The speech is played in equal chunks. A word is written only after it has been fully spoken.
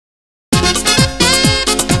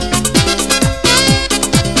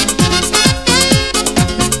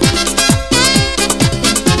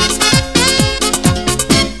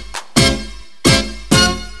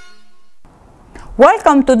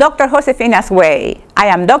Welcome to Dr. Josefina's Way. I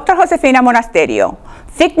am Dr. Josefina Monasterio,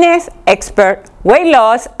 fitness expert, weight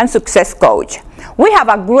loss, and success coach. We have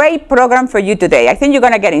a great program for you today. I think you're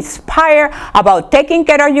going to get inspired about taking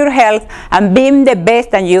care of your health and being the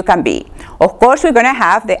best that you can be. Of course, we're going to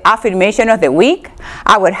have the affirmation of the week,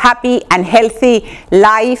 our happy and healthy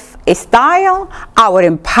lifestyle, our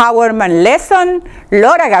empowerment lesson.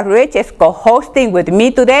 Laura Garrett is co-hosting with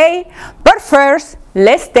me today. But first,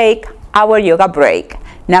 let's take our yoga break.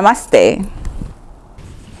 Namaste.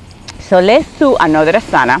 So let's do another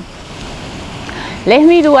asana. Let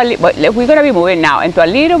me do we're going to be moving now into a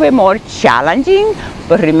little bit more challenging,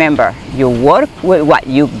 but remember, you work with what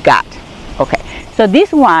you got. Okay, so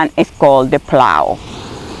this one is called the plow.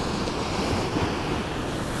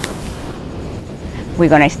 We're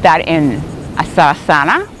going to start in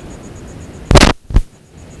asana.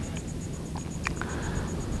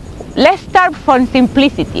 Let's start from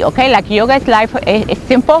simplicity, okay? Like yoga's life is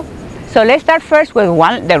simple. So let's start first with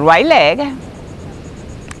the right leg. And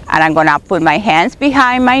I'm gonna put my hands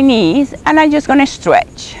behind my knees and I'm just gonna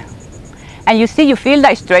stretch. And you see, you feel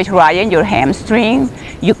that stretch right in your hamstring.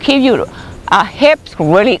 You keep your hips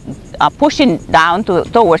really pushing down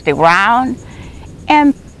towards the ground.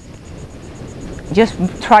 And just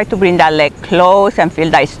try to bring that leg close and feel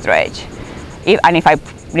that stretch. And if I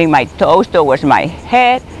bring my toes towards my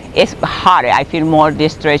head, it's harder. I feel more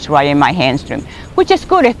this stretch right in my hamstring, which is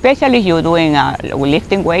good, especially if you're doing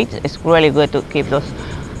lifting weights. It's really good to keep those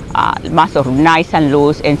muscles nice and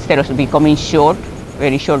loose instead of becoming short,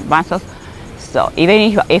 very short muscles. So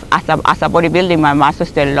even if as a bodybuilding, my muscles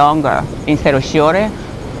stay longer instead of shorter,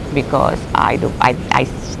 because I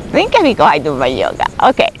think because I do my yoga.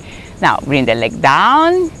 Okay, now bring the leg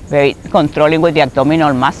down, very controlling with the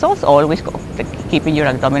abdominal muscles, always keeping your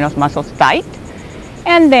abdominal muscles tight.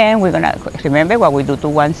 And then we're gonna remember what we do to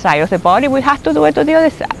one side of the body, we have to do it to the other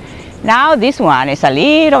side. Now this one is a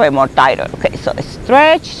little bit more tighter. Okay, so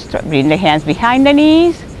stretch, bring the hands behind the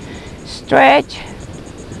knees, stretch,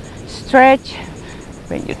 stretch,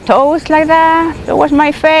 bring your toes like that towards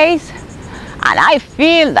my face, and I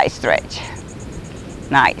feel that stretch.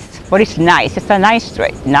 Nice, but it's nice, it's a nice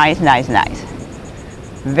stretch, nice, nice, nice.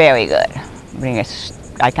 Very good. Bring it.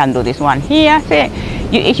 I can do this one here. See,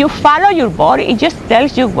 if you follow your body, it just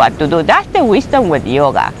tells you what to do. That's the wisdom with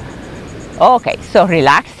yoga. Okay, so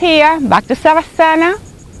relax here, back to Savasana.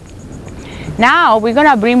 Now we're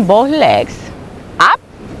gonna bring both legs up,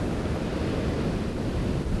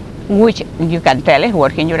 which you can tell is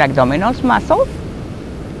working your abdominal muscles.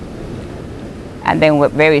 And then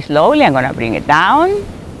very slowly, I'm gonna bring it down.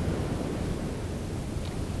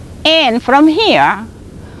 And from here,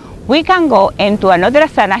 we can go into another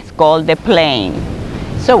asana. It's called the plane.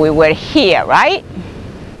 So we were here, right?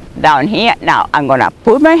 Down here. Now I'm gonna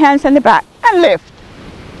put my hands in the back and lift.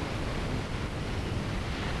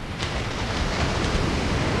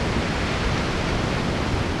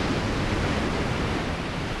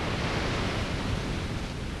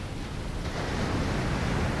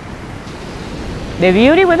 The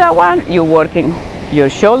beauty with that one, you're working your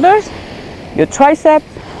shoulders, your tricep,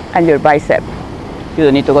 and your bicep. You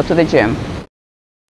don't need to go to the gym.